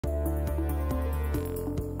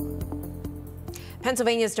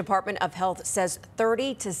Pennsylvania's Department of Health says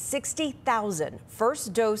 30 to 60,000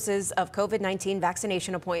 first doses of COVID-19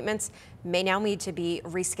 vaccination appointments may now need to be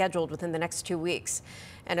rescheduled within the next 2 weeks.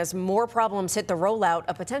 And as more problems hit the rollout,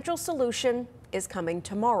 a potential solution is coming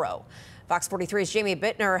tomorrow. Fox 43's Jamie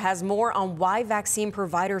Bittner has more on why vaccine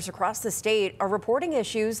providers across the state are reporting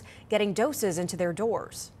issues getting doses into their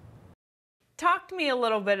doors. Talk to me a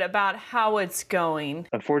little bit about how it's going.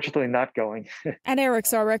 Unfortunately, not going. At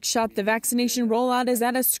Eric's RX shop, the vaccination rollout is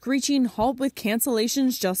at a screeching halt with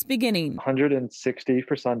cancellations just beginning. 160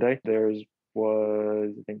 for Sunday. There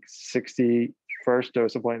was, I think, 60 first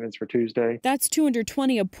dose appointments for Tuesday. That's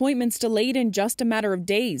 220 appointments delayed in just a matter of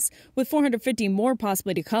days, with 450 more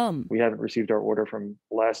possibly to come. We haven't received our order from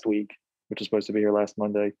last week, which was supposed to be here last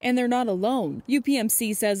Monday. And they're not alone.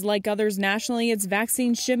 UPMC says, like others nationally, its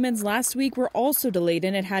vaccine shipments last week were also delayed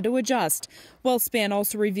and it had to adjust. WellSpan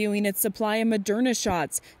also reviewing its supply of Moderna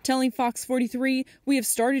shots, telling Fox 43, we have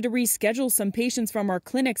started to reschedule some patients from our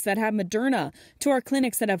clinics that have Moderna to our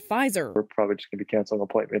clinics that have Pfizer. We're probably just going to be canceling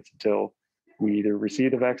appointments until we either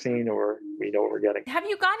receive the vaccine or we know what we're getting. Have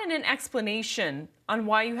you gotten an explanation on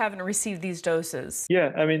why you haven't received these doses?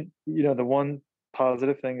 Yeah, I mean, the one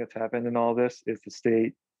positive thing that's happened in all this is the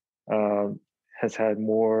state has had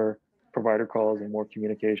more provider calls and more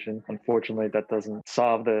communication. Unfortunately, that doesn't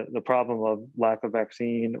solve the problem of lack of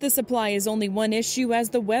vaccine. The supply is only one issue,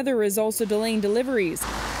 as the weather is also delaying deliveries.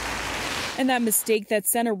 And that mistake that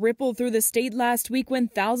sent a ripple through the state last week when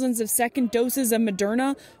thousands of second doses of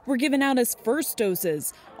Moderna were given out as first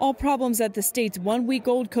doses. All problems that the state's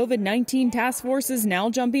one-week-old COVID-19 task force is now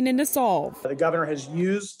jumping in to solve. The governor has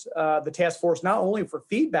used the task force not only for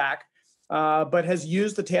feedback, but has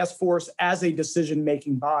used the task force as a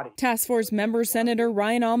decision-making body. Task force member Senator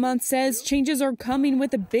Ryan Almont says changes are coming,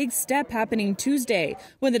 with a big step happening Tuesday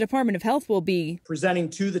when the Department of Health will be presenting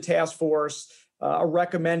to the task force a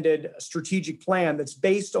recommended strategic plan that's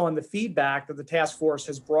based on the feedback that the task force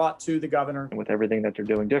has brought to the governor. And with everything that they're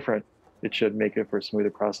doing different, it should make it for a smoother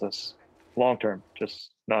process long term,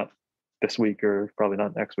 just not this week or probably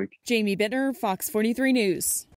not next week. Jamie Bittner, Fox 43 News.